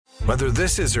Whether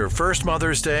this is her first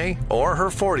Mother's Day or her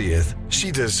 40th, she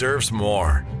deserves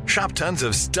more. Shop tons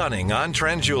of stunning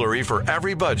on-trend jewelry for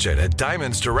every budget at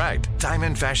Diamonds Direct.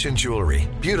 Diamond fashion jewelry,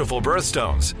 beautiful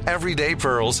birthstones, everyday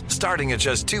pearls starting at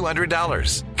just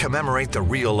 $200. Commemorate the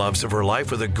real loves of her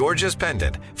life with a gorgeous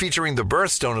pendant featuring the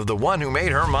birthstone of the one who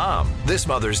made her mom. This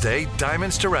Mother's Day,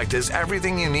 Diamonds Direct is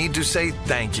everything you need to say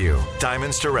thank you.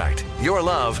 Diamonds Direct. Your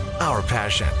love, our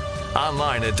passion.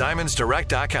 Online at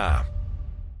diamondsdirect.com.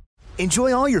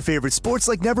 Enjoy all your favorite sports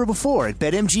like never before at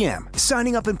BetMGM.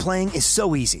 Signing up and playing is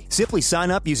so easy. Simply sign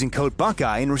up using code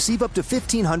Buckeye and receive up to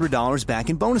 $1,500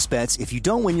 back in bonus bets if you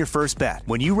don't win your first bet.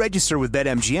 When you register with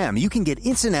BetMGM, you can get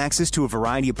instant access to a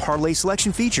variety of parlay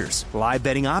selection features, live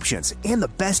betting options, and the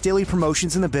best daily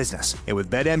promotions in the business. And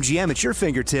with BetMGM at your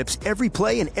fingertips, every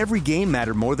play and every game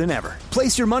matter more than ever.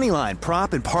 Place your moneyline,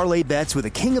 prop, and parlay bets with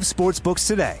the king of sportsbooks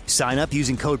today. Sign up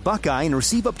using code Buckeye and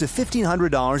receive up to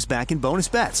 $1,500 back in bonus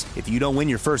bets if you don't win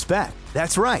your first bet.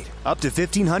 That's right, up to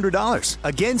 $1,500.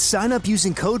 Again, sign up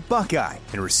using code Buckeye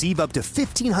and receive up to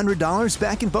 $1,500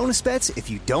 back in bonus bets if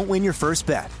you don't win your first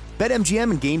bet.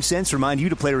 BetMGM and GameSense remind you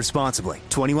to play responsibly.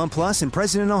 21 plus and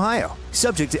present in Ohio.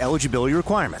 Subject to eligibility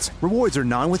requirements. Rewards are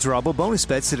non-withdrawable bonus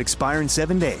bets that expire in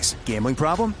 7 days. Gambling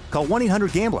problem? Call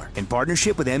 1-800-GAMBLER in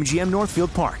partnership with MGM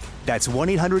Northfield Park. That's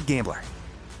 1-800-GAMBLER.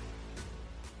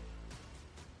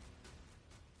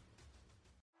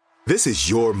 This is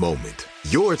your moment,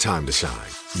 your time to shine,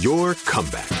 your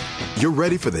comeback. You're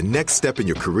ready for the next step in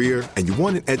your career, and you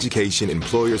want an education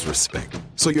employers respect.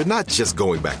 So you're not just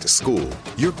going back to school,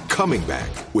 you're coming back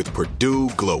with Purdue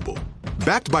Global.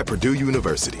 Backed by Purdue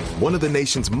University, one of the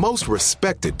nation's most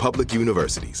respected public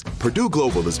universities, Purdue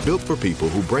Global is built for people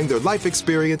who bring their life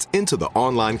experience into the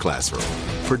online classroom.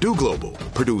 Purdue Global,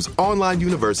 Purdue's online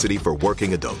university for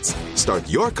working adults. Start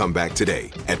your comeback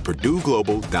today at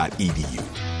purdueglobal.edu.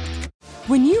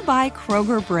 When you buy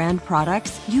Kroger brand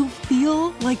products, you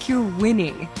feel like you're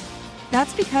winning.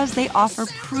 That's because they offer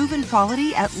proven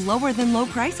quality at lower than low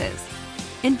prices.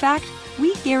 In fact,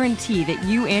 we guarantee that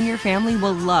you and your family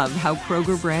will love how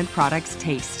Kroger brand products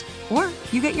taste, or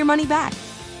you get your money back.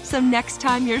 So next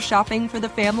time you're shopping for the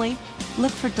family,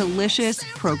 look for delicious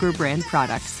Kroger brand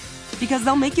products, because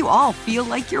they'll make you all feel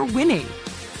like you're winning.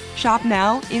 Shop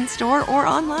now, in-store, or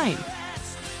online.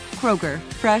 Kroger,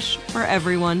 fresh for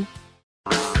everyone.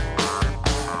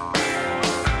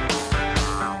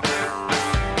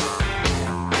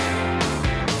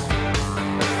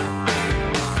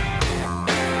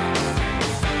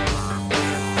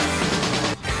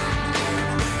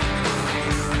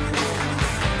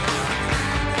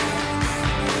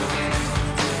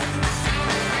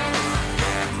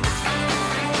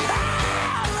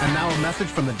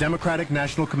 From the Democratic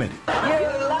National Committee. You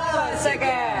love us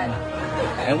again.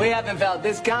 And we haven't felt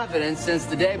this confidence since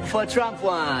the day before Trump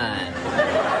won.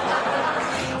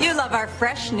 You love our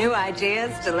fresh new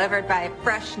ideas delivered by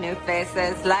fresh new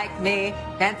faces like me,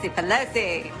 Nancy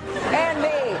Pelosi. And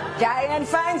me, Dianne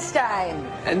Feinstein.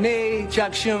 And me,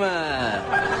 Chuck Schumer.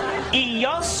 Y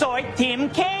yo soy Tim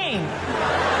Kaine.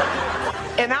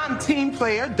 And I'm team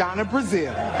player Donna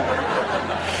Brazile.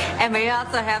 And we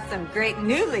also have some great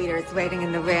new leaders waiting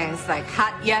in the wings, like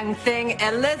hot young thing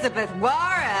Elizabeth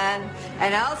Warren.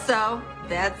 And also,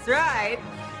 that's right,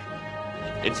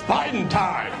 it's Biden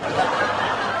time.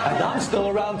 And I'm still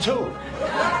around too.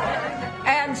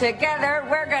 And together,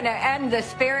 we're going to end the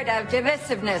spirit of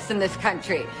divisiveness in this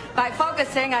country by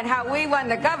focusing on how we won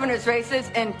the governor's races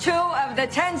in 2 of the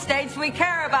 10 states we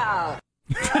care about.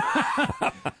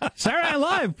 Saturday Night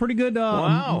Live, pretty good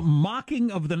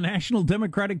mocking of the National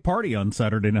Democratic Party on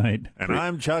Saturday night. And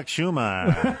I'm Chuck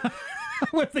Schumer.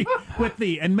 with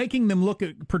the and making them look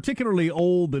particularly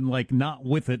old and like not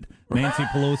with it, Nancy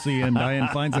Pelosi and Dianne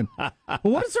Feinstein.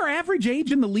 Well, what is their average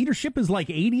age in the leadership? Is like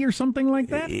 80 or something like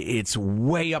that? It's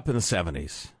way up in the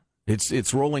 70s.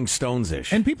 It's Rolling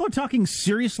Stones-ish. And people are talking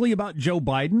seriously about Joe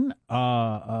Biden.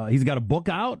 He's got a book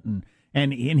out,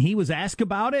 and he was asked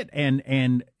about it,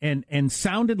 and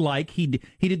sounded like he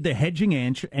did the hedging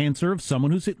answer of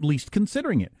someone who's at least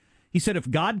considering it. He said,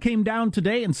 if God came down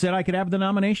today and said I could have the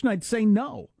nomination, I'd say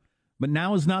no. But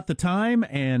now is not the time,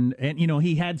 and you know,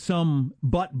 he had some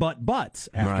buts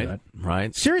after that.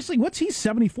 Right. Seriously, what's he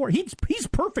 74? He's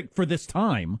perfect for this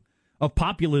time of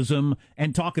populism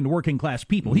and talking to working class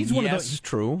people. He's one of the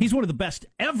true. He's one of the best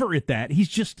ever at that. He's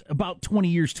just about 20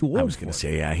 years too old. I was going to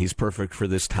say, yeah, he's perfect for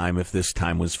this time if this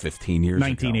time was 15 years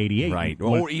 1988. ago. Right,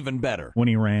 or even better. When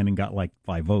he ran and got like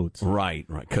 5 votes. Right,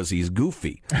 because he's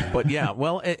goofy. But yeah,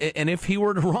 well, and if he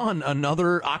were to run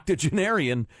another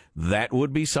octogenarian, that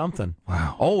would be something.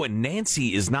 Wow. Oh, and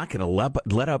Nancy is not going to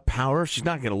let up power. She's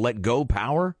not going to let go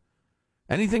power.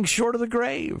 Anything short of the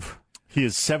grave. He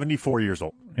is 74 years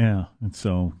old. Yeah, and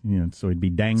so he'd be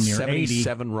dang near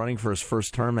 77 80. running for his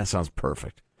first term. That sounds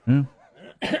perfect. Yeah.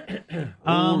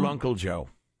 Uncle Joe.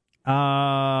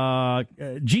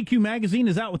 GQ magazine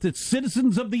is out with its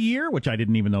Citizens of the Year, which I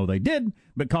didn't even know they did.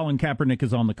 But Colin Kaepernick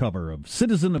is on the cover of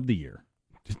Citizen of the Year.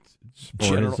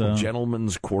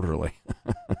 Gentleman's Quarterly.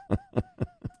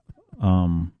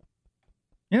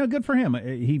 Good for him.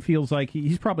 He feels like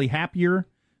he's probably happier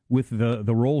with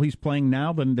the role he's playing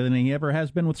now than he ever has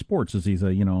been with sports, as he's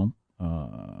a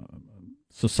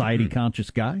society conscious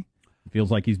guy. He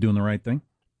feels like he's doing the right thing.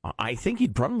 I think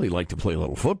he'd probably like to play a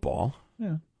little football.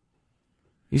 Yeah.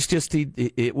 He's just,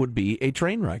 it would be a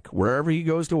train wreck. Wherever he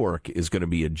goes to work is going to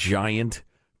be a giant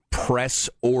press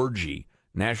orgy,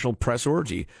 national press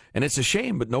orgy. And it's a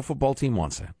shame, but no football team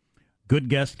wants that. Good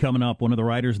guest coming up. One of the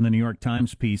writers in the New York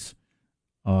Times piece,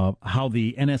 how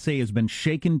the NSA has been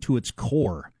shaken to its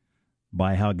core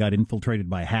by how it got infiltrated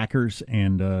by hackers.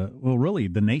 And, really,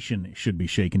 the nation should be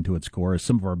shaken to its core as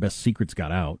some of our best secrets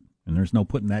got out. And there's no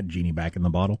putting that genie back in the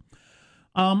bottle.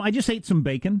 I just ate some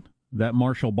bacon that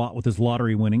Marshall bought with his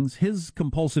lottery winnings. His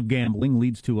compulsive gambling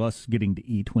leads to us getting to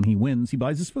eat. When he wins, he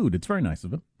buys his food. It's very nice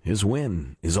of him. His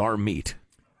win is our meat.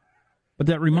 But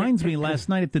that reminds me, last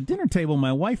night at the dinner table,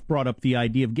 my wife brought up the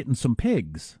idea of getting some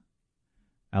pigs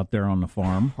out there on the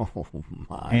farm. Oh,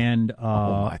 my. And,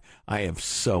 my. I have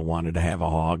so wanted to have a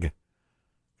hog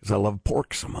because I love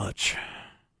pork so much.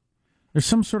 There's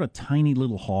some sort of tiny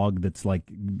little hog that's, like,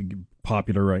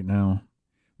 popular right now.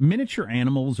 Miniature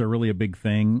animals are really a big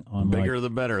thing. Bigger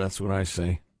the better, that's what I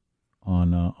say.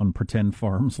 On pretend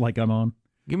farms like I'm on.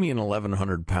 Give me an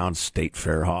 1,100-pound state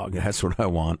fair hog. That's what I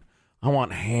want. I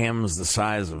want hams the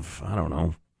size of, I don't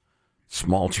know,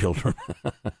 small children.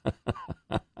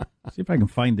 See if I can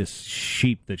find this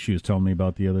sheep that she was telling me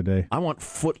about the other day. I want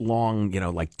foot-long,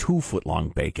 like 2-foot-long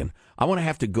bacon. I want to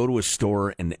have to go to a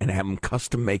store and have them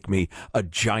custom make me a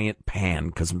giant pan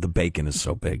because the bacon is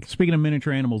so big. Speaking of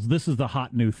miniature animals, this is the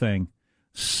hot new thing.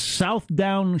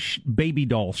 Southdown baby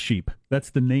doll sheep. That's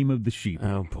the name of the sheep.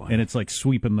 Oh, boy. And it's like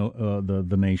sweeping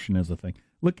the nation as a thing.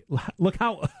 Look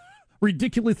how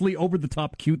ridiculously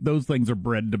over-the-top cute those things are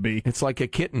bred to be. It's like a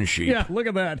kitten sheep. Yeah, look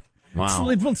at that. Wow.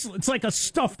 It's like a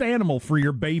stuffed animal for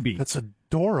your baby. That's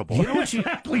adorable. You know what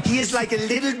exactly. He is like a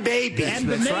little baby. And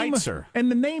That's name, right, sir. And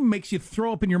the name makes you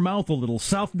throw up in your mouth a little.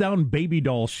 Southdown baby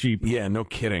doll sheep. Yeah, no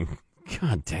kidding.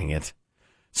 God dang it.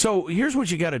 So here's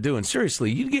what you got to do. And seriously,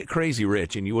 you'd get crazy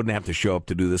rich and you wouldn't have to show up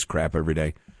to do this crap every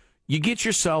day. You get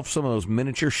yourself some of those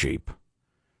miniature sheep,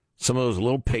 some of those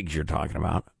little pigs you're talking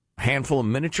about, a handful of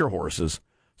miniature horses,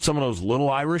 some of those little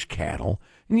Irish cattle,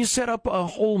 and you set up a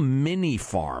whole mini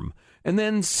farm and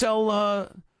then sell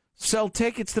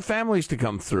tickets to families to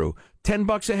come through.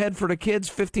 $10 a head for the kids,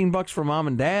 $15 for mom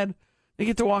and dad. They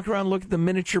get to walk around and look at the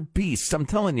miniature beasts. I'm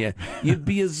telling you, you'd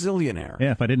be a zillionaire.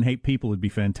 Yeah, if I didn't hate people, it'd be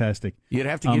fantastic. You'd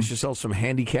have to get yourself some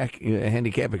handicap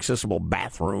accessible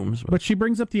bathrooms. But she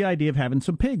brings up the idea of having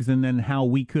some pigs, and then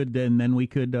we could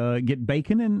get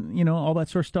bacon and all that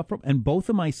sort of stuff. And both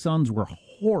of my sons were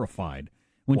horrified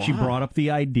when she brought up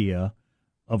the idea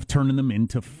of turning them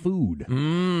into food.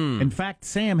 In fact,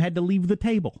 Sam had to leave the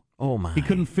table. Oh, my. He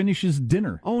couldn't finish his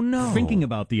dinner. Oh, no. Thinking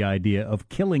about the idea of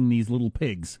killing these little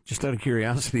pigs. Just out of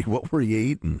curiosity, what were you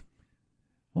eating?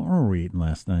 What were we eating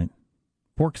last night?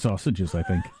 Pork sausages, I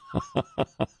think.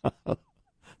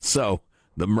 So,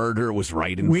 the murder was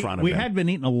right in front of him. We had been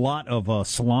eating a lot of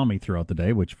salami throughout the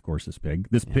day, which, of course, is pig.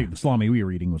 The salami we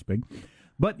were eating was pig.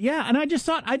 But, yeah, and I just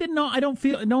thought, I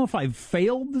don't know if I've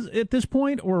failed at this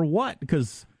point or what,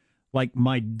 because, like,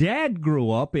 my dad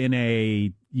grew up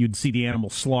in you'd see the animal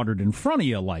slaughtered in front of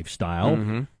you lifestyle.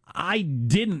 Mm-hmm. I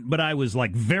didn't, but I was,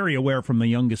 like, very aware from the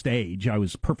youngest age. I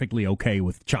was perfectly okay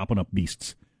with chopping up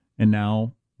beasts. And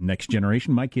now, next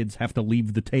generation, my kids have to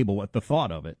leave the table at the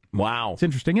thought of it. Wow. It's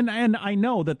interesting. And I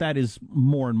know that is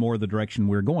more and more the direction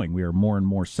we're going. We are more and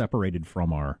more separated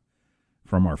from our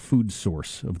food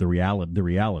source of the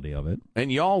reality of it.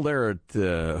 And y'all there at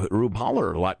Rube Holler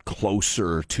are a lot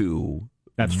closer to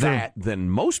that than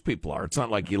most people are. It's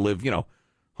not like you live,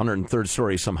 103rd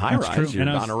story, some high-rise. You're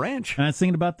on a ranch. And I was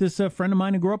thinking about this friend of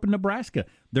mine who grew up in Nebraska.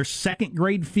 Their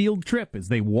second-grade field trip, as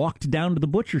they walked down to the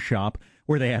butcher shop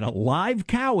where they had a live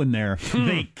cow in there,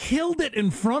 they killed it in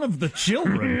front of the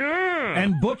children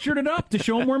and butchered it up to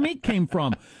show them where meat came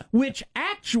from, which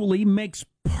actually makes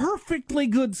perfectly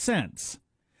good sense.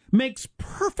 Makes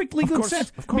perfectly good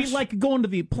sense. Of course. Be like going to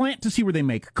the plant to see where they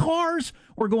make cars,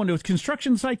 or going to a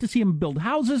construction site to see them build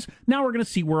houses. Now we're going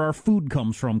to see where our food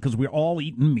comes from because we're all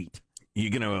eating meat. You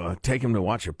going to take him to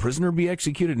watch a prisoner be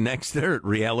executed next there at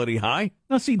Reality High?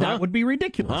 Now, see, that would be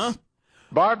ridiculous. Huh?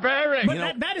 Barbaric.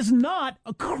 But that is not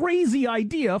a crazy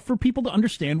idea for people to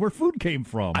understand where food came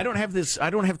from. I don't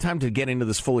have time to get into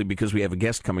this fully because we have a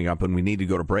guest coming up and we need to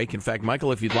go to break. In fact,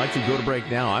 Michael, if you'd like to go to break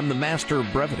now, I'm the master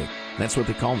of brevity. That's what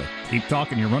they call me. Keep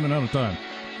talking. You're running out of time.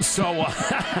 So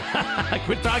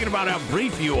quit talking about how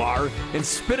brief you are and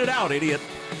spit it out, idiot.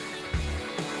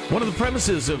 One of the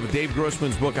premises of Dave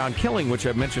Grossman's book on killing, which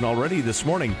I've mentioned already this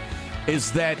morning,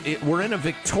 is that we're in a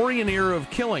Victorian era of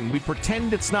killing. We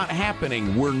pretend it's not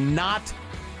happening. We're not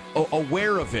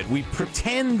aware of it. We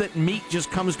pretend that meat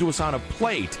just comes to us on a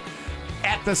plate.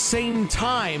 At the same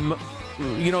time,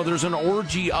 there's an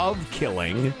orgy of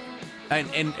killing,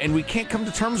 and we can't come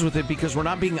to terms with it because we're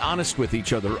not being honest with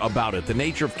each other about it. The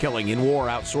nature of killing in war,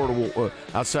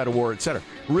 outside of war, etc.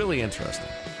 Really interesting.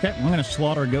 Okay, I'm going to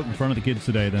slaughter a goat in front of the kids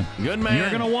today, then. Good man.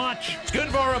 You're going to watch. It's good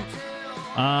for them.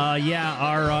 Our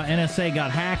NSA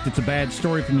got hacked. It's a bad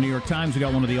story from the New York Times. We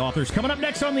got one of the authors coming up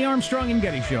next on the Armstrong and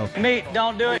Getty Show. Meat,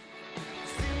 don't do it.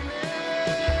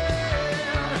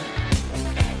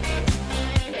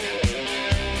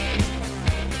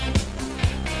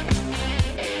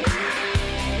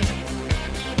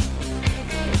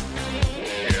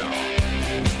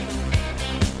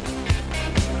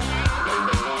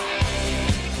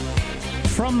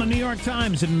 From the New York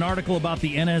Times, in an article about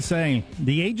the NSA,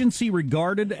 the agency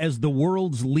regarded as the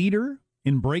world's leader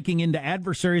in breaking into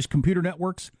adversaries' computer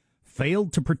networks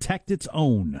failed to protect its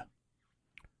own.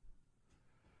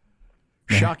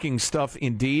 Shocking stuff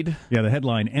indeed. Yeah, the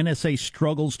headline, NSA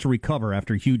struggles to recover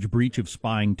after huge breach of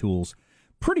spying tools.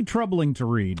 Pretty troubling to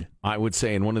read. I would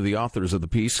say, and one of the authors of the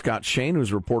piece, Scott Shane,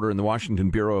 who's a reporter in the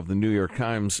Washington Bureau of the New York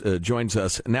Times, joins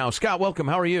us now. Scott, welcome.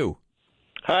 How are you?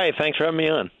 Hi, thanks for having me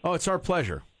on. Oh, it's our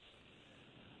pleasure.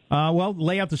 Well,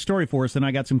 lay out the story for us, and I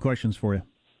got some questions for you.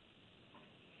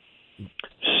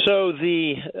 So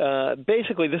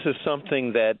basically this is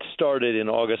something that started in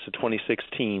August of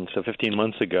 2016, so 15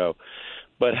 months ago,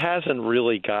 but hasn't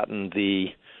really gotten the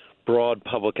broad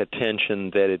public attention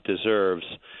that it deserves,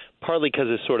 partly because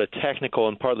it's sort of technical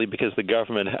and partly because the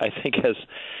government, I think,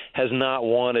 has not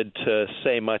wanted to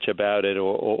say much about it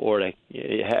or to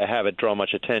have it draw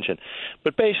much attention.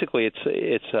 But basically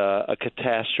it's a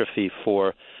catastrophe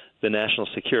for the National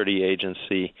Security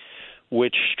Agency,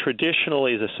 which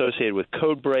traditionally is associated with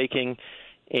code breaking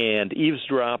and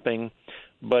eavesdropping,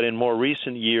 but in more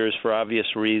recent years, for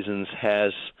obvious reasons,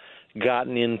 has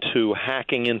gotten into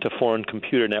hacking into foreign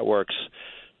computer networks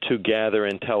to gather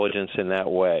intelligence in that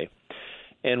way.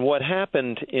 And what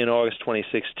happened in August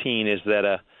 2016 is that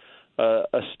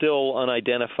a still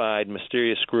unidentified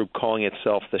mysterious group calling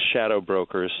itself the Shadow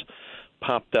Brokers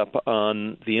popped up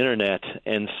on the Internet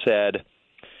and said,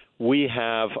 we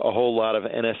have a whole lot of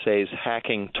NSA's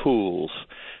hacking tools.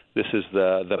 This is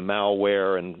the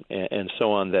malware and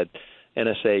so on that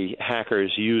NSA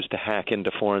hackers use to hack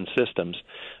into foreign systems.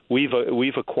 We've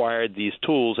acquired these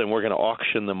tools and we're going to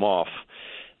auction them off.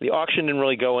 The auction didn't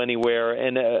really go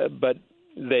anywhere, but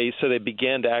they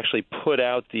began to actually put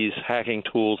out these hacking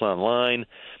tools online,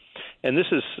 and this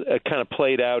is kind of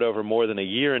played out over more than a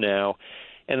year now.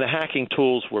 And the hacking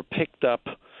tools were picked up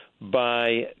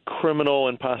by criminal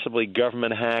and possibly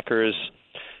government hackers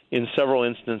in several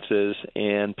instances.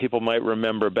 And people might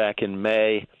remember back in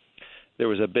May, there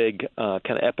was a big kind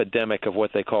of epidemic of what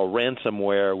they call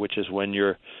ransomware, which is when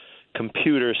your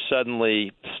computer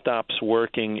suddenly stops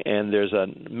working and there's a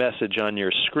message on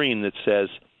your screen that says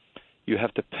you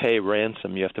have to pay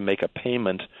ransom, you have to make a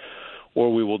payment,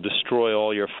 or we will destroy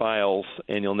all your files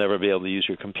and you'll never be able to use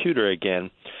your computer again.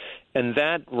 And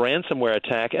that ransomware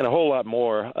attack and a whole lot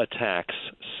more attacks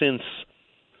since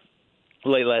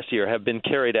late last year have been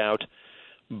carried out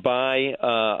by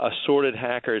assorted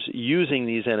hackers using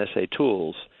these NSA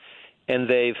tools. And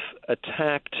they've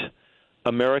attacked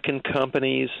American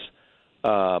companies,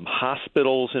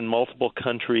 hospitals in multiple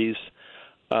countries.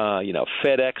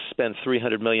 FedEx spent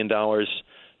 $300 million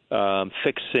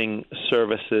fixing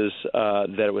services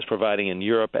that it was providing in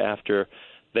Europe after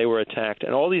they were attacked.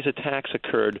 And all these attacks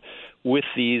occurred with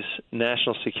these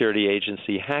National Security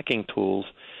Agency hacking tools,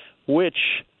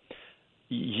 which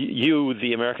you,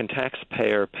 the American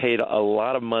taxpayer, paid a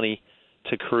lot of money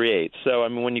to create. So, I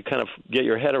mean, when you kind of get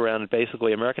your head around it,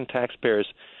 basically American taxpayers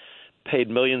paid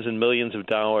millions and millions of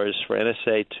dollars for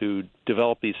NSA to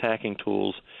develop these hacking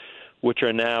tools, which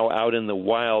are now out in the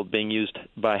wild being used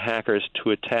by hackers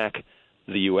to attack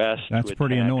the U.S. That's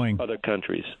pretty annoying. Other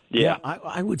countries. Yeah,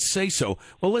 I would say so.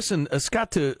 Well, listen,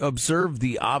 Scott, to observe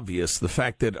the obvious, the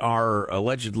fact that our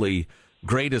allegedly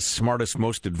greatest, smartest,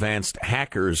 most advanced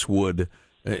hackers would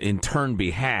in turn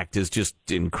be hacked is just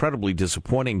incredibly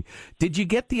disappointing. Did you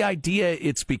get the idea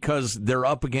it's because they're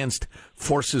up against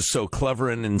forces so clever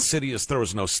and insidious there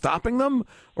was no stopping them?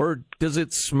 Or does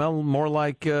it smell more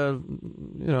like,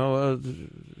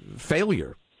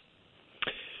 failure?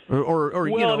 Or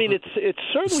well, I mean, it's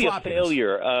certainly a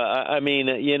failure.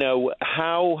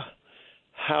 How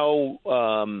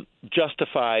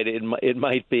justified it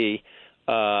might be,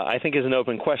 I think, is an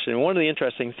open question. And one of the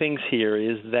interesting things here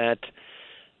is that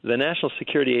the National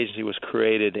Security Agency was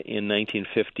created in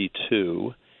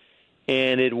 1952,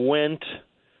 and it went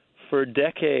for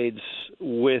decades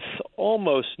with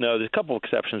there's a couple of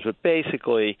exceptions, but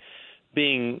basically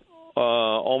being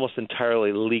almost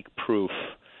entirely leak-proof.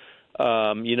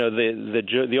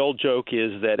 The old joke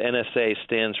is that NSA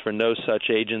stands for no such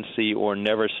agency or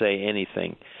never say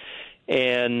anything.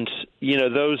 And,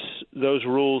 those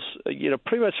rules,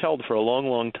 pretty much held for a long,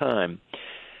 long time.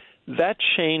 That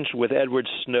changed with Edward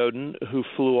Snowden, who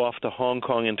flew off to Hong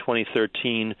Kong in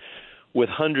 2013 with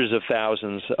hundreds of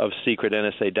thousands of secret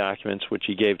NSA documents, which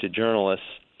he gave to journalists.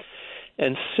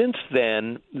 And since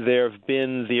then, there have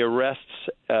been the arrests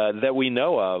that we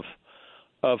know of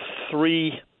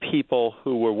 3 people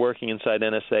who were working inside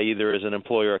NSA, either as an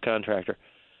employee or a contractor,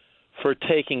 for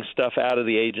taking stuff out of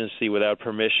the agency without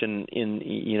permission.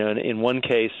 In one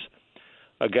case,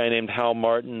 a guy named Hal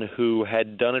Martin, who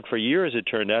had done it for years, it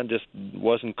turned out, just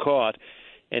wasn't caught,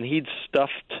 and he'd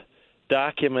stuffed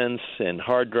documents and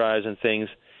hard drives and things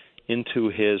into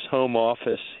his home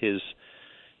office, his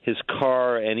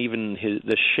car, and even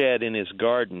the shed in his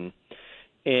garden.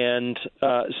 And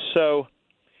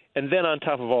then on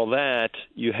top of all that,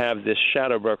 you have this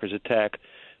shadow brokers attack,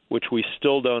 which we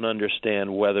still don't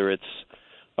understand whether it's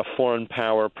a foreign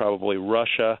power, probably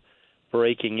Russia,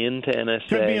 breaking into NSA.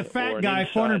 Could be a fat guy,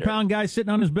 400-pound guy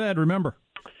sitting on his bed. Remember,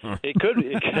 it could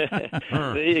be.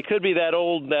 It could be that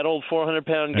old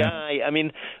 400-pound guy. I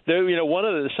mean,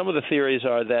 some of the theories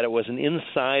are that it was an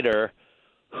insider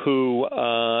who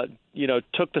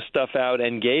took the stuff out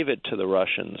and gave it to the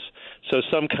Russians. So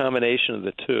some combination of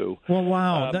the two. Well,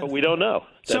 wow. But we don't know.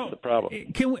 That's the problem.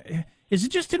 Is it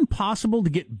just impossible to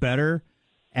get better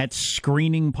at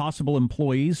screening possible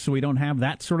employees so we don't have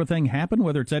that sort of thing happen,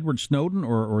 whether it's Edward Snowden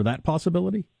or that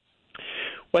possibility?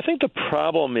 Well, I think the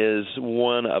problem is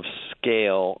one of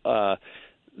scale.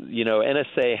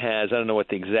 NSA has, I don't know what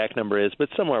the exact number is, but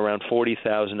somewhere around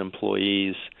 40,000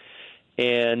 employees.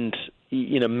 And,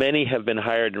 many have been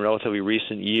hired in relatively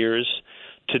recent years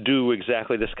to do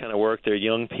exactly this kind of work. They're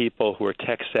young people who are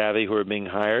tech savvy who are being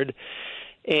hired.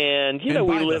 And, we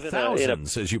live in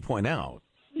thousands, as you point out.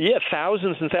 Yeah,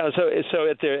 thousands and thousands. So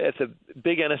at the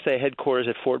big NSA headquarters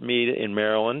at Fort Meade in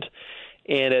Maryland,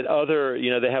 and at other,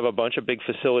 they have a bunch of big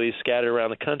facilities scattered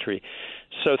around the country.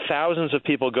 So thousands of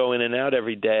people go in and out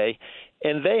every day,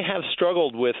 and they have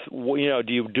struggled with, do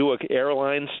you do an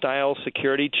airline-style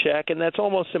security check? And that's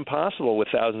almost impossible with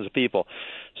thousands of people.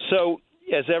 So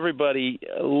as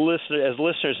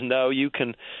listeners know, you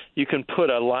can put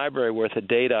a library worth of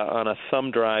data on a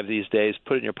thumb drive these days,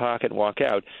 put it in your pocket, and walk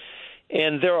out.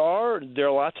 And there are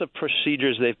lots of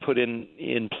procedures they've put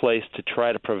in place to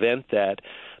try to prevent that.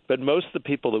 But most of the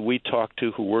people that we talk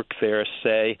to who work there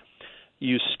say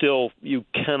you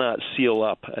cannot seal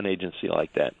up an agency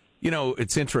like that.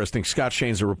 It's interesting. Scott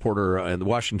Shane's a reporter at the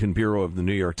Washington Bureau of the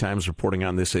New York Times reporting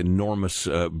on this enormous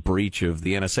breach of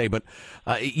the NSA. But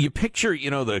you picture,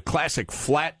 the classic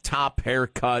flat-top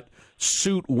haircut,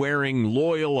 suit-wearing,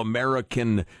 loyal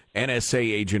American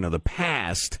NSA agent of the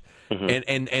past.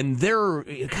 Mm-hmm. And their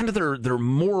kind of their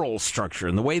moral structure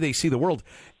and the way they see the world,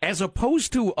 as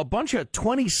opposed to a bunch of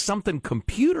 20-something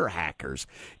computer hackers.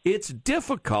 It's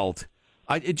difficult.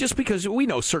 Just because we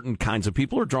know certain kinds of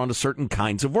people are drawn to certain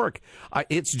kinds of work.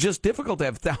 It's just difficult to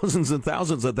have thousands and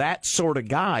thousands of that sort of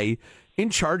guy in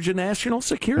charge of national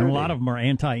security. And a lot of them are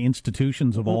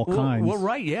anti-institutions of all kinds. Well,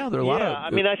 right, yeah. There are a lot of... I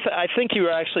mean, I think you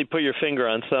actually put your finger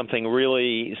on something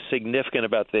really significant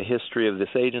about the history of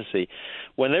this agency.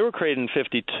 When they were created in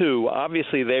 1952,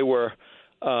 obviously they were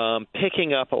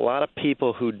picking up a lot of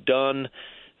people who'd done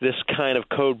this kind of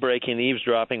code-breaking,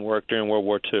 eavesdropping work during World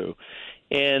War II.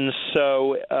 And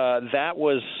so that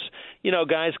was,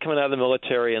 guys coming out of the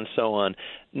military and so on.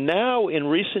 Now, in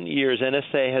recent years,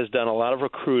 NSA has done a lot of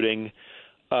recruiting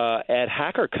at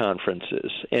hacker conferences.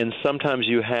 And sometimes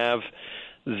you have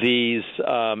these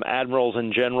admirals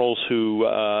and generals who,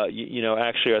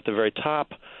 actually are at the very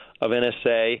top of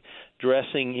NSA,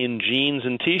 dressing in jeans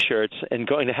and T-shirts and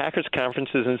going to hackers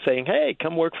conferences and saying, "Hey,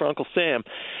 come work for Uncle Sam."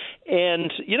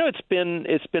 And it's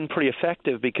been pretty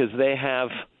effective because they have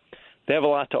a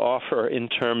lot to offer in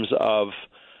terms of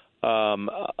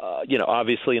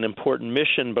obviously an important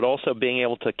mission, but also being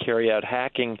able to carry out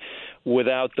hacking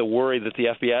without the worry that the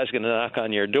FBI is going to knock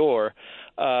on your door.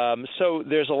 So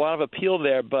there's a lot of appeal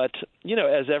there, but,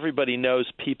 as everybody knows,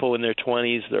 people in their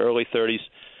 20s, their early 30s,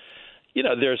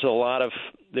 there's a lot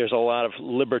of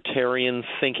libertarian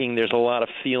thinking. There's a lot of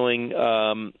feeling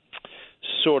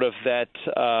sort of that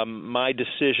my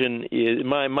decision is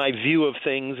my view of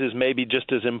things is maybe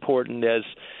just as important as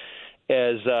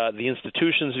the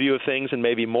institution's view of things, and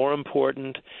maybe more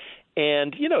important.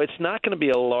 And, it's not going to be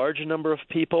a large number of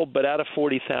people, but out of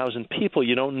 40,000 people,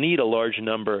 you don't need a large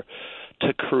number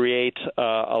to create a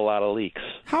lot of leaks.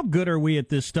 How good are we at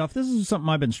this stuff? This is something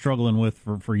I've been struggling with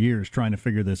for years, trying to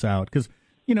figure this out, because,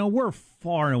 we're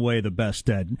far and away the best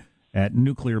at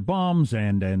nuclear bombs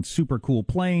and super cool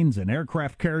planes and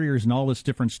aircraft carriers and all this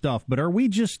different stuff. But are we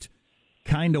just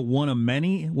kind of one of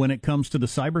many when it comes to the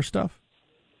cyber stuff?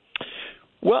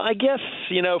 Well, I guess,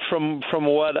 from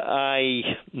what I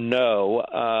know,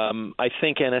 I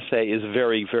think NSA is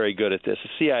very, very good at this. The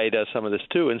CIA does some of this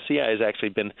too, and CIA has actually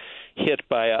been hit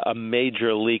by a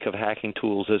major leak of hacking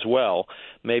tools as well,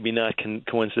 maybe not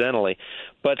coincidentally.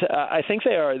 But I think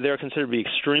they're considered to be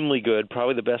extremely good,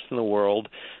 probably the best in the world.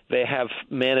 They have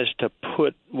managed to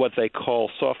put what they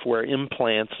call software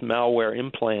implants, malware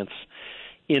implants,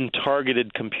 in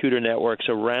targeted computer networks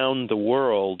around the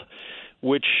world,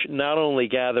 which not only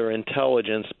gather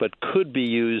intelligence but could be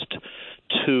used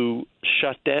to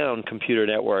shut down computer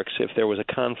networks if there was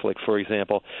a conflict, for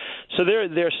example. So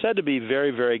they're said to be very,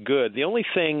 very good. The only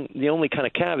kind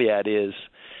of caveat is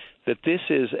that this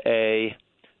is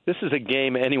a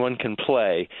game anyone can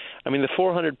play. I mean, the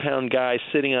 400-pound guy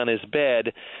sitting on his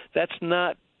bed, that's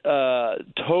not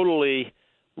totally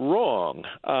wrong.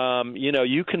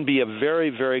 You can be a very,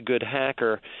 very good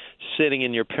hacker sitting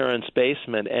in your parents'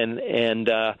 basement and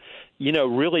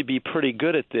really be pretty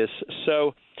good at this.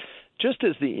 So just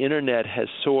as the Internet has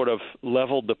sort of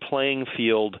leveled the playing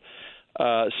field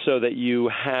so that you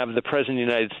have the President of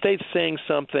the United States saying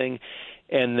something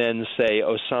and then, say,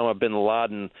 Osama bin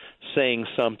Laden saying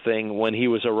something when he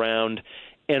was around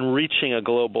and reaching a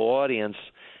global audience,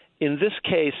 in this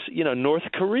case, North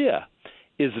Korea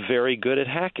is very good at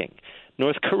hacking.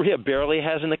 North Korea barely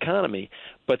has an economy,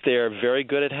 but they're very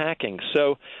good at hacking.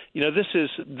 So, this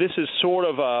is sort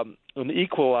of an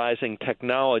equalizing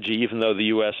technology, even though the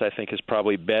U.S., I think, is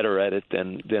probably better at it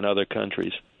than other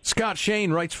countries. Scott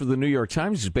Shane writes for the New York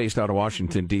Times. He's based out of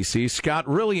Washington, D.C. Scott,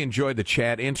 really enjoyed the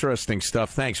chat. Interesting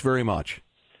stuff. Thanks very much.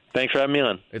 Thanks for having me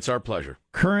on. It's our pleasure.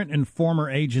 Current and former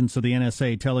agents of the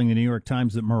NSA telling the New York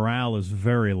Times that morale is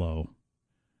very low.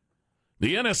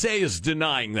 The NSA is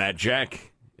denying that,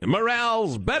 Jack.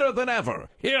 Morale's better than ever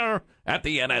here at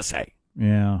the NSA.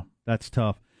 Yeah, that's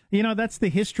tough. That's the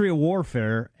history of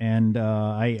warfare, and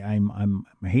I'm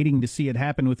hating to see it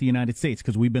happen with the United States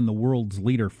because we've been the world's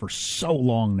leader for so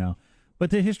long now. But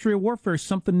the history of warfare,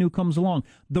 something new comes along.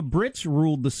 The Brits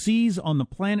ruled the seas on the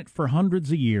planet for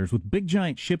hundreds of years with big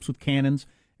giant ships with cannons,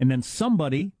 and then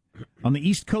somebody on the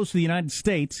east coast of the United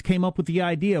States came up with the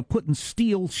idea of putting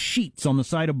steel sheets on the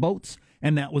side of boats,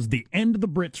 and that was the end of the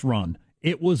Brits' run.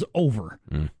 It was over.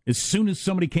 As soon as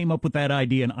somebody came up with that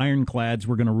idea, and ironclads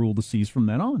were going to rule the seas from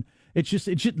then on. It's just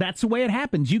that's the way it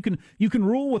happens. You can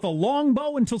rule with a long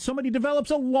bow until somebody develops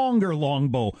a longer long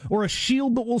bow or a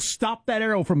shield that will stop that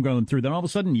arrow from going through. Then all of a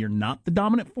sudden you're not the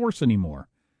dominant force anymore.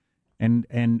 And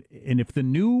if the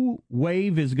new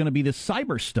wave is going to be this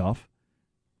cyber stuff,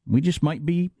 we just might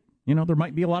be, there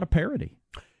might be a lot of parity.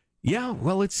 Yeah,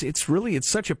 well, it's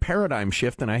such a paradigm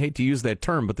shift, and I hate to use that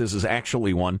term, but this is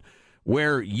actually one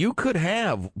where you could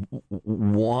have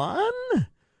one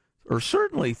or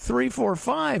certainly 3, 4,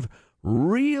 5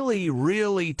 really,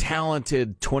 really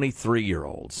talented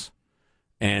 23-year-olds,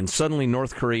 and suddenly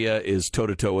North Korea is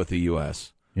toe-to-toe with the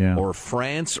U.S. Yeah. Or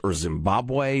France or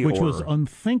Zimbabwe. Which was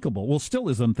unthinkable. Well, still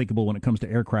is unthinkable when it comes to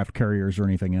aircraft carriers or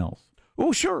anything else.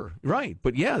 Oh, sure, right.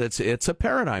 But yeah, it's a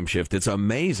paradigm shift. It's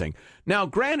amazing. Now,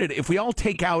 granted, if we all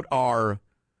take out our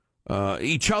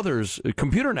each other's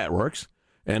computer networks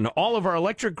and all of our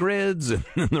electric grids and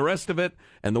the rest of it,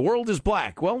 and the world is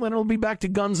black, well, then it'll be back to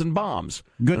guns and bombs.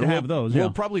 Good to have those, yeah.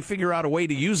 We'll probably figure out a way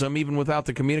to use them even without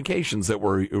the communications that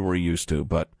we're used to.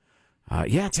 But,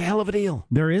 yeah, it's a hell of a deal.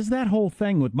 There is that whole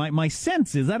thing with my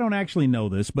sense is, I don't actually know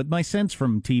this, but my sense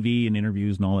from TV and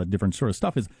interviews and all that different sort of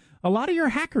stuff is a lot of your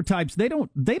hacker types, they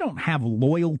don't have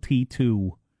loyalty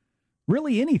to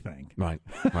really anything. Right.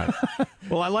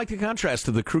 Well, I like the contrast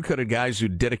to the crew-cutted guys who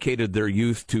dedicated their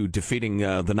youth to defeating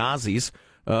the Nazis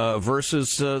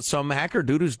versus some hacker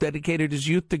dude who's dedicated his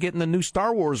youth to getting the new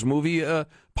Star Wars movie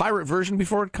pirate version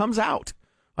before it comes out.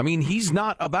 I mean, he's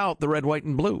not about the red, white,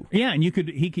 and blue. Yeah, and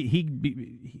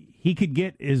he could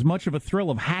get as much of a thrill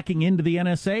of hacking into the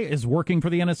NSA as working for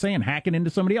the NSA and hacking into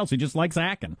somebody else. He just likes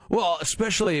hacking. Well,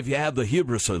 especially if you have the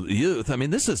hubris of youth. I mean,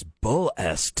 this is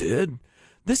bull-ass, dude.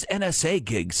 This NSA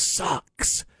gig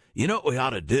sucks. You know what we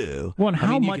ought to do? Well, and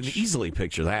how you much? can easily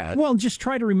picture that. Well, just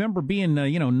try to remember being,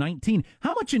 19.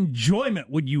 How much enjoyment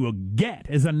would you get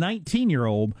as a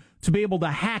 19-year-old to be able to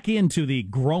hack into the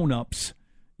grown-ups,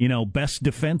 best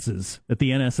defenses at the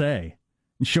NSA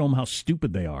and show them how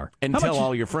stupid they are? And tell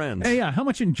all your friends. Yeah, how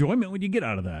much enjoyment would you get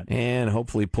out of that? And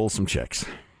hopefully pull some chicks.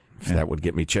 If that would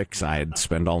get me chicks, I'd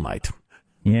spend all night.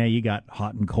 Yeah, you got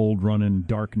hot and cold running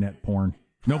dark net porn.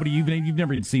 You've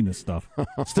never even seen this stuff.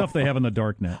 Stuff they have in the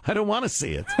dark net. I don't want to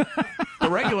see it. The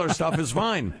regular stuff is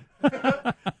fine.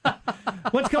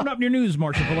 What's coming up in your news,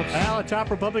 Marshall Phillips? Well, a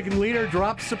top Republican leader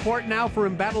drops support now for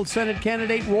embattled Senate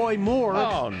candidate Roy Moore.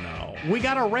 Oh, no. We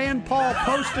got a Rand Paul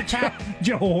post-attack.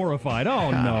 Joe horrified.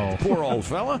 Oh, no. Poor old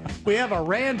fella. We have a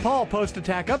Rand Paul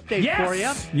post-attack update for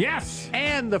you. Yes.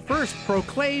 And the first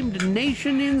proclaimed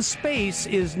nation in space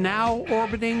is now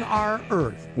orbiting our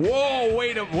Earth. Whoa,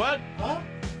 wait a what?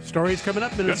 Stories coming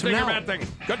up minutes from now.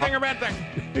 Good thing or bad thing?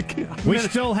 We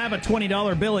still have a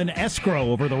 $20 bill in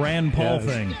escrow over the Rand Paul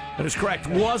thing. That is correct.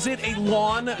 Was it a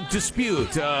lawn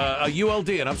dispute, a ULD,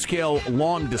 an upscale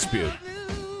lawn dispute?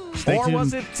 Or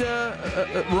was it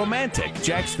romantic?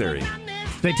 Jack's theory.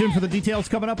 Stay tuned for the details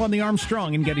coming up on the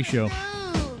Armstrong and Getty Show.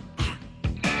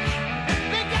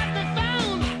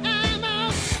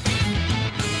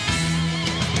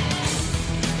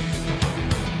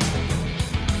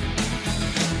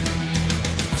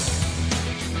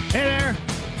 Hey there.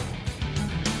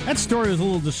 That story was a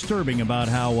little disturbing about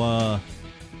how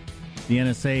the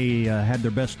NSA had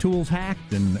their best tools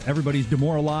hacked and everybody's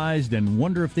demoralized and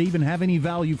wonder if they even have any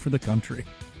value for the country.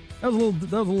 That was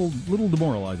a little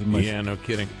demoralizing. Yeah, no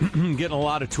kidding. Getting a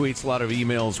lot of tweets, a lot of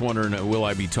emails wondering, will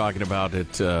I be talking about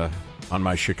it on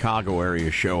my Chicago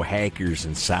area show, Hackers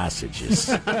and Sausages?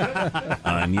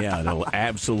 And yeah, it'll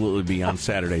absolutely be on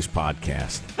Saturday's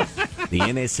podcast. The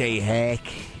NSA hack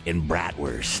and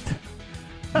bratwurst.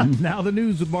 Now the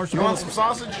news with Marshall. You want some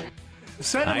sausage?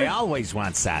 I always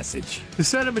want sausage. The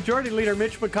Senate Majority Leader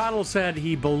Mitch McConnell said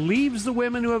he believes the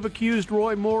women who have accused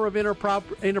Roy Moore of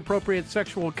inappropriate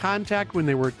sexual contact when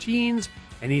they were teens,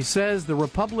 and he says the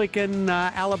Republican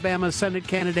Alabama Senate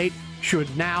candidate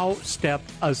should now step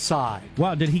aside.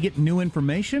 Wow, did he get new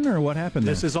information, or what happened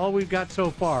there? This is all we've got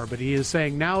so far, but he is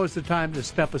saying now is the time to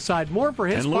step aside. More for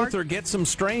his and part. Luther Gets Some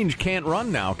Strange can't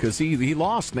run now because he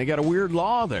lost, and they got a weird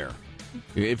law there.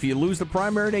 If you lose the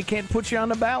primary, they can't put you on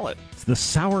the ballot. It's the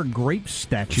sour grape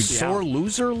statute. Sore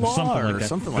loser law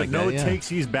something like that. No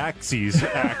takesies backsies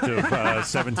Act of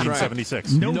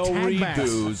 1776. No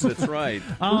redos. That's right.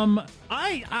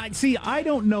 I see. I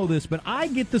don't know this, but I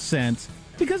get the sense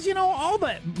because all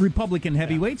the Republican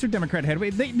heavyweights or Democrat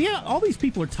heavyweights. All these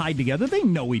people are tied together. They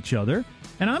know each other,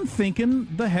 and I'm thinking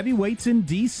the heavyweights in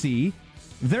D.C.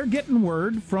 They're getting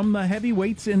word from the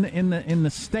heavyweights in the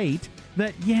state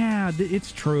that,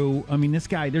 it's true. I mean, this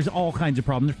guy, there's all kinds of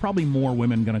problems. There's probably more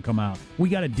women going to come out. We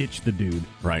got to ditch the dude.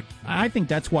 Right. I think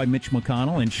that's why Mitch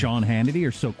McConnell and Sean Hannity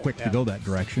are so quick to go that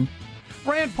direction.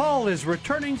 Rand Paul is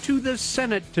returning to the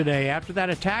Senate today after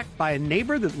that attack by a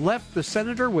neighbor that left the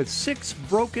senator with 6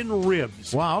 broken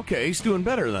ribs. Wow, okay, he's doing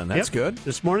better then. That's good.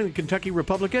 This morning, the Kentucky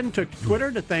Republican took to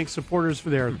Twitter to thank supporters for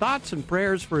their thoughts and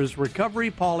prayers for his recovery.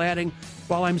 Paul adding,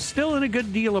 "While I'm still in a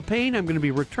good deal of pain, I'm going to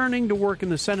be returning to work in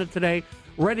the Senate today,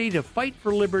 ready to fight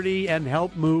for liberty and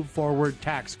help move forward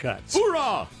tax cuts."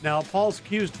 Hoorah! Now, Paul's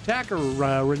accused attacker,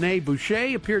 Rene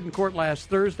Boucher, appeared in court last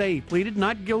Thursday. He pleaded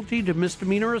not guilty to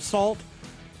misdemeanor assault.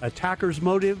 Attacker's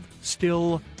motive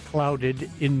still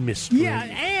clouded in mystery. Yeah,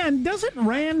 and doesn't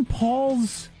Rand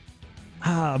Paul's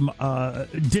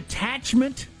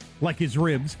detachment, like his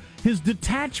ribs, his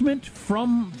detachment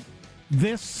from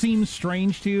this seem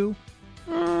strange to you?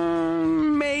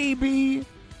 Maybe.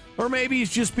 Or maybe he's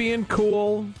just being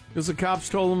cool because the cops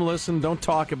told him, listen, don't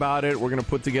talk about it. We're going to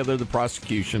put together the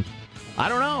prosecution. I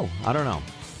don't know.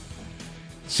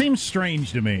 Seems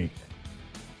strange to me.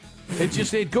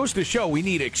 It goes to show we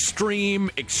need extreme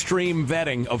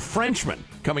vetting of Frenchmen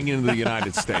coming into the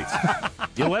United States.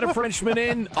 You let a Frenchman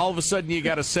in, all of a sudden you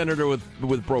got a senator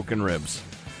with broken ribs.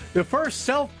 The first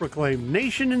self-proclaimed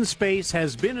nation in space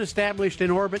has been established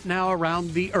in orbit now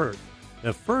around the Earth.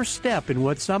 The first step in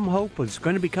what some hope was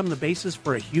going to become the basis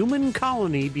for a human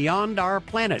colony beyond our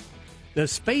planet. The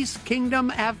space kingdom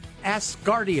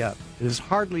Asgardia is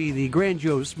hardly the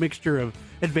grandiose mixture of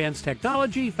advanced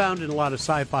technology found in a lot of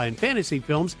sci-fi and fantasy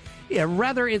films.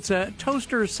 Rather, it's a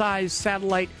toaster-sized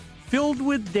satellite filled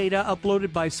with data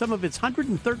uploaded by some of its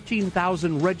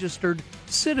 113,000 registered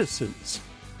citizens.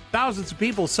 Thousands of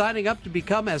people signing up to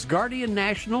become Asgardian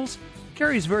nationals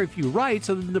carries very few rights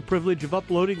other than the privilege of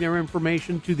uploading their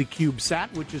information to the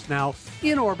CubeSat, which is now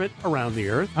in orbit around the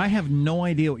Earth. I have no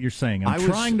idea what you're saying. I'm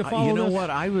trying to follow. You know this. what?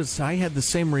 I had the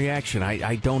same reaction.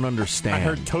 I don't understand. I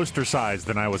heard toaster size,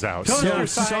 then I was out.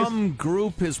 Some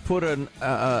group has put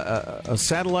a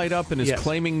satellite up and is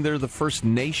claiming they're the first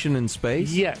nation in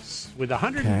space? Yes, with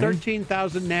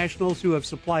 113,000 nationals who have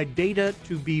supplied data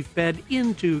to be fed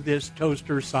into this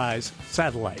toaster-sized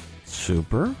satellite.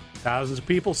 Super. Thousands of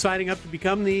people signing up to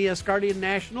become the Asgardian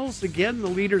nationals. Again, the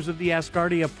leaders of the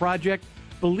Asgardia project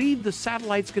believe the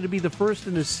satellite's going to be the first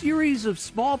in a series of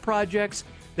small projects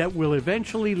that will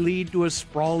eventually lead to a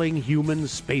sprawling human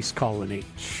space colony.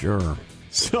 Sure.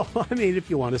 So, I mean,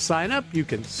 if you want to sign up, you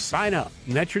can sign up.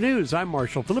 And that's your news. I'm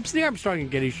Marshall Phillips, the Armstrong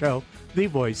and Getty Show, the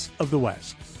voice of the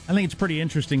West. I think it's pretty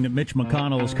interesting that Mitch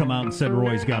McConnell has come out and said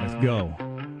Roy's got to go.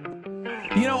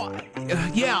 You know,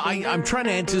 I'm trying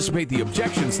to anticipate the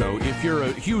objections, though. If you're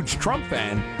a huge Trump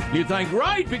fan, you think,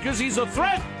 right, because he's a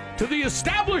threat to the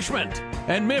establishment.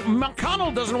 And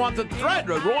McConnell doesn't want the threat.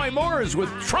 Roy Moore is with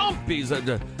Trump. He's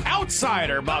an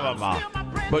outsider, blah, blah, blah.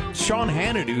 But Sean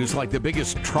Hannity, who's like the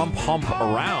biggest Trump hump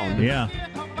around,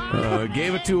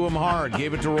 gave it to him hard,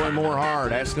 gave it to Roy Moore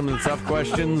hard, asked him the tough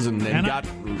questions, and got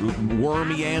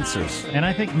wormy answers. And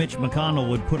I think Mitch McConnell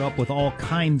would put up with all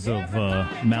kinds of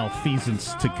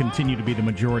malfeasance to continue to be the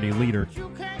majority leader.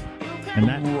 And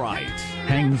that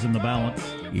hangs in the balance.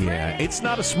 Yeah, it's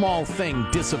not a small thing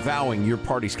disavowing your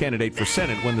party's candidate for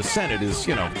Senate when the Senate is,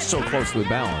 so closely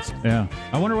balanced. Yeah.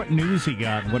 I wonder what news he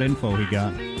got, what info he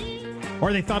got.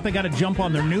 Or they thought they got to jump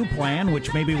on their new plan,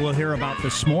 which maybe we'll hear about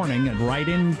this morning, a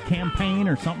write-in campaign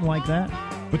or something like that,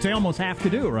 which they almost have to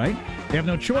do, right? They have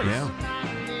no choice. Yeah.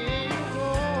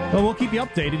 Well, we'll keep you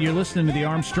updated. You're listening to the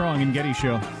Armstrong and Getty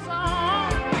Show.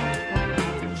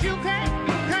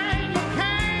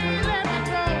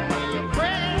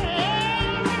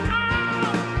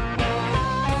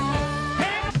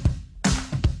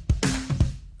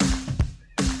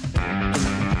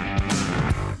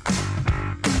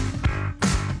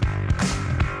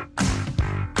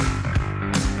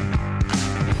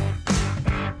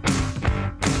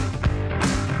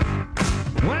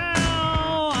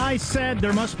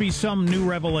 There must be some new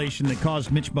revelation that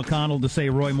caused Mitch McConnell to say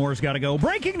Roy Moore's got to go.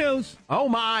 Breaking news! Oh,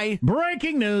 my!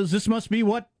 Breaking news! This must be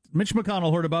what Mitch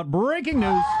McConnell heard about. Breaking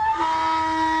news!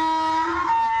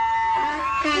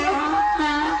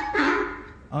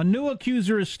 A new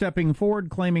accuser is stepping forward,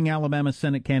 claiming Alabama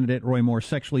Senate candidate Roy Moore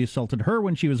sexually assaulted her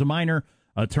when she was a minor.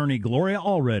 Attorney Gloria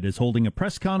Allred is holding a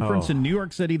press conference in New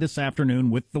York City this afternoon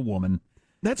with the woman.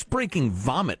 That's breaking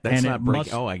vomit. That's not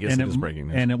breaking. I guess it is breaking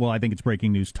news. I think it's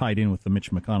breaking news tied in with the Mitch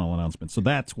McConnell announcement. So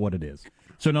that's what it is.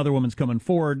 So another woman's coming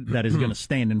forward that is going to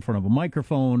stand in front of a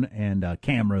microphone and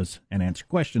cameras and answer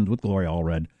questions with Gloria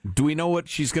Allred. Do we know what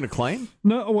she's going to claim?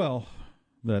 No, well,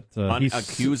 that he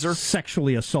accuser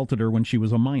sexually assaulted her when she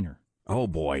was a minor. Oh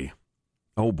boy,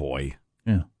 oh boy,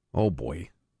 yeah, oh boy.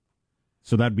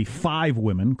 So that'd be 5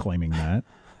 women claiming that.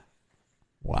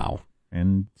 Wow.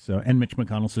 And Mitch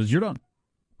McConnell says you're done.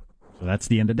 So that's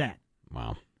the end of that.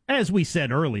 Wow. As we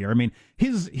said earlier, I mean,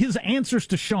 his answers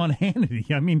to Sean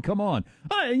Hannity, I mean, come on.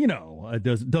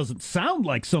 It doesn't sound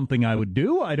like something I would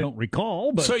do. I don't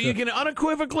recall. But so you can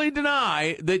unequivocally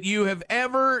deny that you have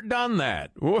ever done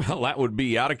that. Well, that would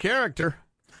be out of character.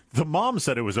 The mom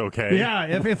said it was okay. Yeah,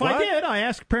 if I did, I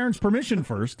asked parents' permission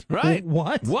first. Right.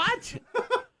 What?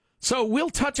 So we'll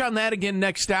touch on that again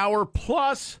next hour.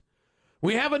 Plus,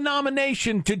 we have a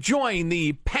nomination to join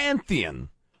the pantheon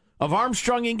of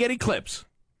Armstrong and Getty clips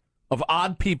of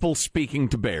odd people speaking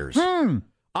to bears.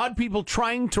 Odd people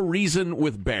trying to reason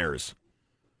with bears.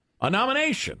 A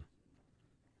nomination.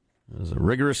 There's a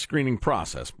rigorous screening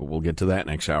process, but we'll get to that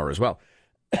next hour as well.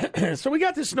 So we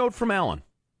got this note from Alan.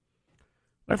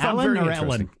 I found Alan very or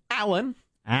interesting.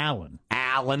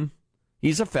 Alan.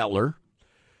 He's a feller.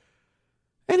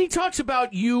 And he talks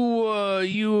about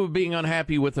you being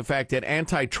unhappy with the fact that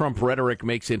anti-Trump rhetoric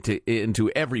makes into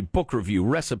every book review,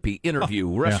 recipe,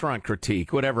 interview, restaurant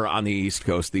critique, whatever on the East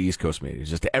Coast media,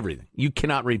 just everything. You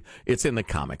cannot read. It's in the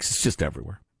comics. It's just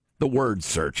everywhere. The word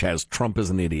search has Trump as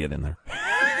an idiot in there.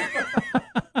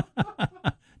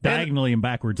 Diagonally and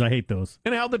backwards. I hate those.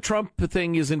 And how the Trump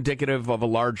thing is indicative of a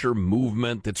larger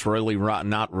movement that's really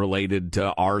not related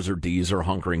to R's or D's or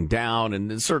hunkering down.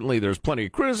 And certainly there's plenty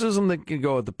of criticism that can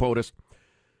go at the POTUS.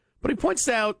 But he points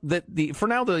out that for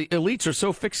now the elites are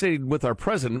so fixated with our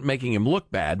president, making him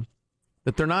look bad,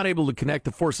 that they're not able to connect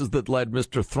the forces that led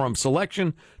Mr. Trump's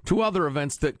election to other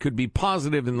events that could be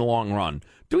positive in the long run.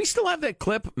 Do we still have that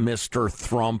clip, Mr.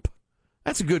 Trump?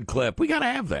 That's a good clip. We got to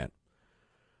have that.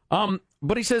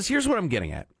 But he says, here's what I'm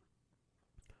getting at.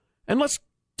 And let's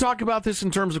talk about this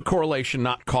in terms of correlation,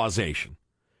 not causation.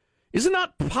 Is it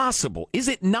not possible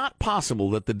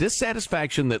that the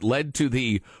dissatisfaction that led to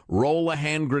the roll a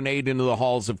hand grenade into the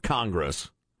halls of Congress,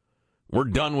 we're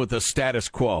done with the status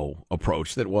quo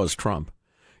approach that was Trump,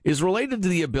 is related to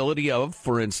the ability of,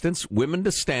 for instance, women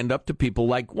to stand up to people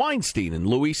like Weinstein and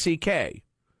Louis C.K.?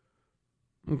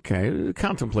 Okay,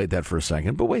 contemplate that for a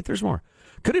second, but wait, there's more.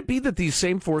 Could it be that these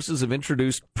same forces have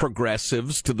introduced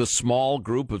progressives to the small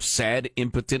group of sad,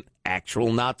 impotent,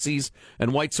 actual Nazis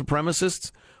and white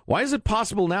supremacists? Why is it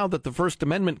possible now that the First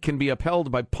Amendment can be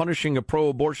upheld by punishing a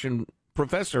pro-abortion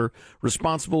professor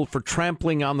responsible for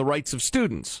trampling on the rights of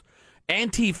students?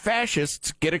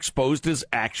 Anti-fascists get exposed as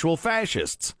actual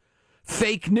fascists.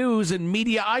 Fake news and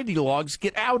media ideologues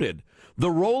get outed.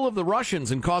 The role of the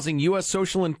Russians in causing U.S.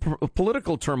 social and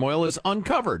political turmoil is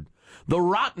uncovered. The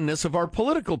rottenness of our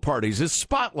political parties is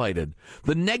spotlighted.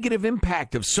 The negative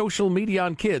impact of social media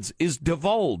on kids is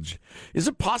divulged. Is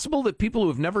it possible that people who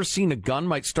have never seen a gun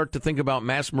might start to think about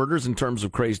mass murders in terms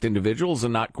of crazed individuals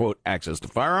and not, quote, access to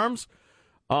firearms?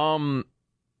 There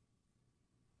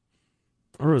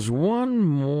was one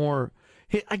more.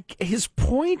 His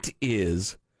point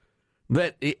is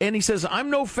that, and he says, I'm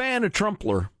no fan of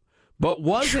Trumpler, but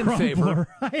was in favor.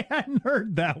 I hadn't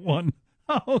heard that one.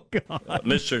 Oh, God.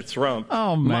 Mr. Trump.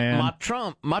 Oh, man. My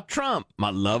Trump, my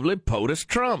lovely POTUS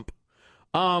Trump.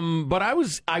 But I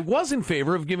was in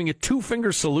favor of giving a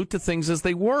two-finger salute to things as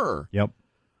they were. Yep.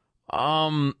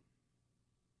 I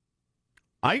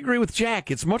agree with Jack.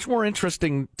 It's much more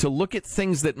interesting to look at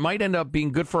things that might end up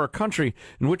being good for our country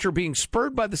and which are being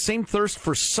spurred by the same thirst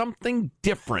for something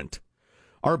different.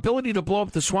 Our ability to blow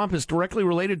up the swamp is directly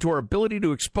related to our ability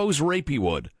to expose rapey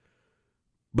wood.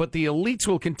 But the elites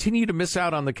will continue to miss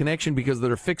out on the connection because of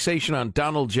their fixation on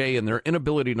Donald J. and their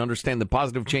inability to understand that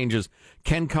positive changes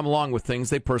can come along with things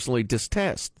they personally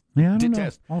detest. Yeah, I don't know.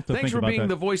 I'll have to Thanks think for about being that.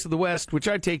 the voice of the West, which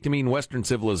I take to mean Western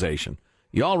civilization.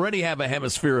 You already have a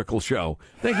hemispherical show.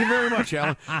 Thank you very much,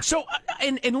 Alan. So,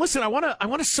 and listen, I want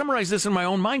to summarize this in my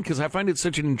own mind because I find it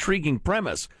such an intriguing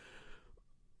premise.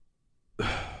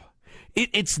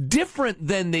 It's different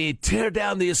than the tear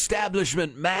down the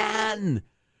establishment, man,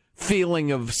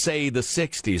 feeling of, say, the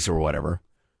 60s or whatever.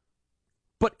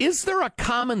 But is there a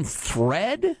common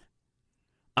thread?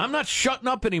 I'm not shutting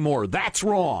up anymore. That's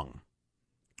wrong.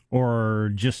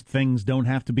 Or just things don't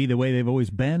have to be the way they've always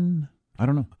been. I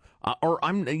don't know. I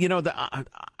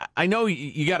know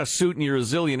you got a suit and you're a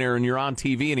zillionaire and you're on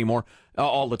TV anymore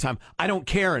all the time. I don't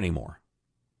care anymore.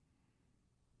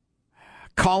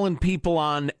 Calling people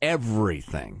on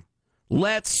everything.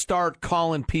 Let's start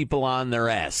calling people on their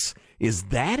S. Is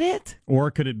that it? Or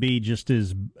could it be just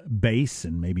as base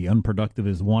and maybe unproductive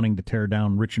as wanting to tear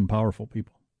down rich and powerful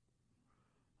people?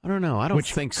 I don't know. I don't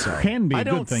think so. Can be a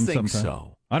good thing sometimes.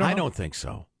 I don't think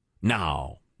so.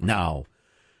 No.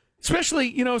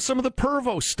 Especially, some of the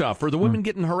pervo stuff or the women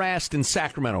getting harassed in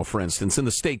Sacramento, for instance, in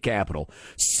the state capitol.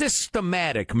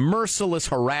 Systematic, merciless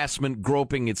harassment,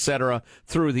 groping, etc.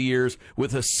 through the years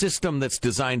with a system that's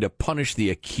designed to punish the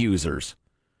accusers.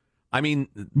 I mean,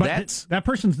 but that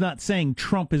person's not saying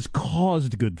Trump has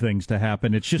caused good things to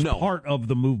happen. It's just part of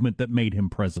the movement that made him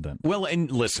president. Well,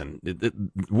 and listen,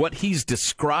 what he's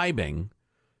describing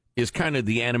is kind of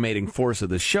the animating force of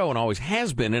the show and always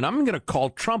has been. And I'm going to call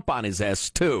Trump on his S,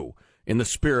 too, in the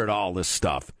spirit of all this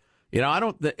stuff.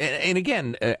 And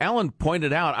again, Alan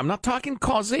pointed out, I'm not talking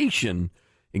causation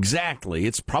exactly.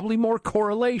 It's probably more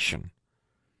correlation.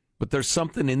 But there's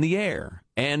something in the air.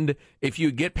 And if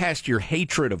you get past your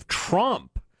hatred of Trump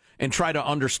and try to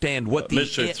understand what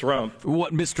Mr.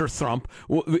 Trump,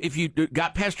 if you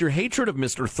got past your hatred of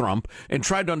Mr. Trump and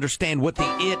tried to understand what the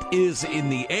it is in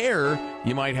the air,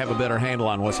 you might have a better handle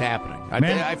on what's happening.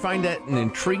 I find that an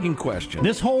intriguing question.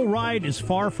 This whole ride is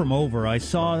far from over. I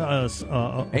saw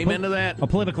amen to that. A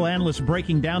political analyst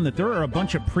breaking down that there are a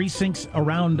bunch of precincts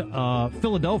around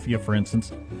Philadelphia, for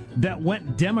instance, that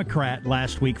went Democrat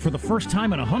last week for the first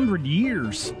time in 100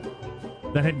 years.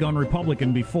 That had gone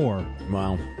Republican before.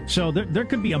 Wow. So there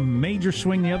could be a major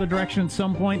swing the other direction at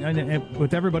some point, and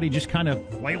with everybody just kind of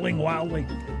flailing wildly.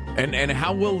 And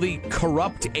how will the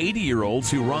corrupt 80-year-olds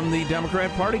who run the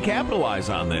Democrat Party capitalize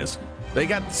on this? They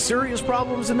got serious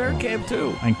problems in their camp, too.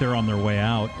 I think they're on their way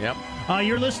out. Yep.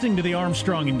 You're listening to the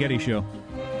Armstrong and Getty Show.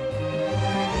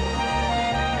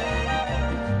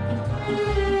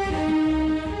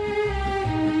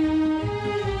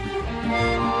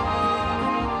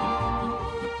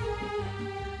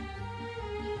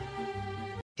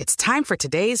 Time for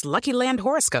today's Lucky Land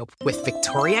horoscope with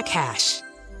Victoria Cash.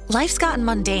 Life's gotten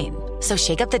mundane, so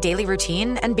shake up the daily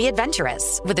routine and be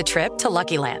adventurous with a trip to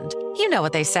Lucky Land. You know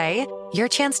what they say, your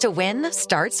chance to win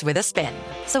starts with a spin.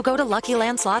 So go to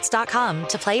LuckyLandSlots.com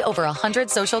to play over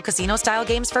 100 social casino-style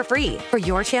games for free for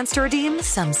your chance to redeem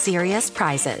some serious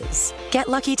prizes. Get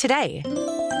lucky today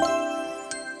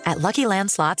at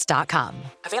LuckyLandSlots.com.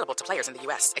 Available to players in the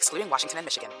U.S., excluding Washington and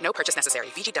Michigan. No purchase necessary.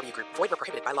 VGW Group. Void where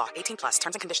prohibited by law. 18+.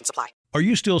 Terms and conditions apply. Are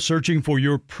you still searching for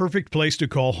your perfect place to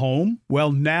call home?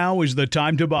 Well, now is the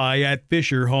time to buy at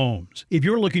Fisher Homes. If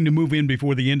you're looking to move in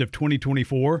before the end of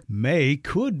 2024, May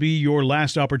could be your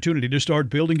last opportunity to start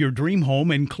building your dream home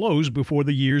and close before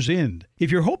the year's end.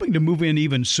 If you're hoping to move in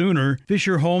even sooner,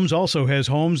 Fisher Homes also has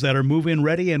homes that are move-in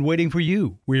ready and waiting for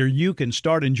you, where you can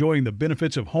start enjoying the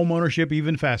benefits of homeownership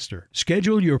even faster.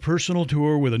 Schedule your personal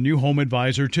tour with a new home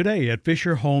advisor today at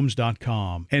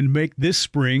FisherHomes.com and make this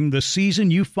spring the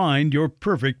season you find your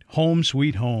perfect home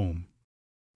sweet home.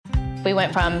 We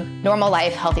went from normal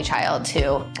life, healthy child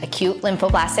to acute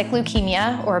lymphoblastic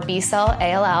leukemia, or B-cell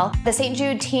ALL. The St.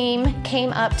 Jude team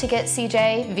came up to get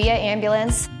CJ via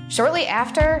ambulance. Shortly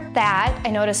after that, I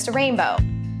noticed a rainbow.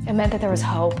 It meant that there was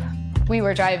hope. We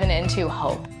were driving into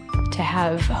hope. To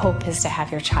have hope is to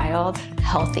have your child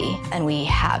healthy, and we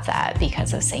have that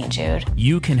because of St. Jude.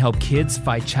 You can help kids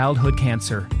fight childhood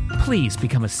cancer. Please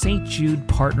become a St. Jude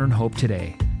Partner in Hope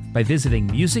today by visiting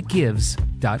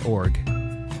musicgives.org.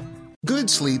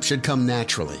 Good sleep should come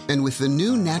naturally, and with the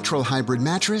new Natural Hybrid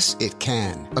mattress, it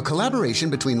can. A collaboration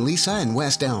between Lisa and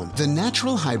West Elm, the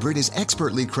Natural Hybrid is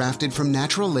expertly crafted from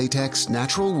natural latex,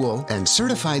 natural wool, and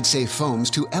certified safe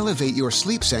foams to elevate your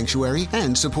sleep sanctuary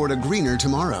and support a greener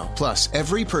tomorrow. Plus,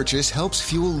 every purchase helps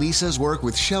fuel Lisa's work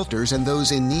with shelters and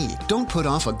those in need. Don't put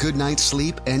off a good night's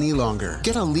sleep any longer.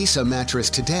 Get a Lisa mattress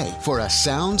today for a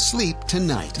sound sleep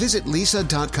tonight. Visit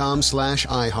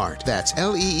lisa.com/iHeart. That's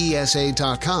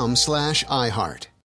LEESA.com/iHeart.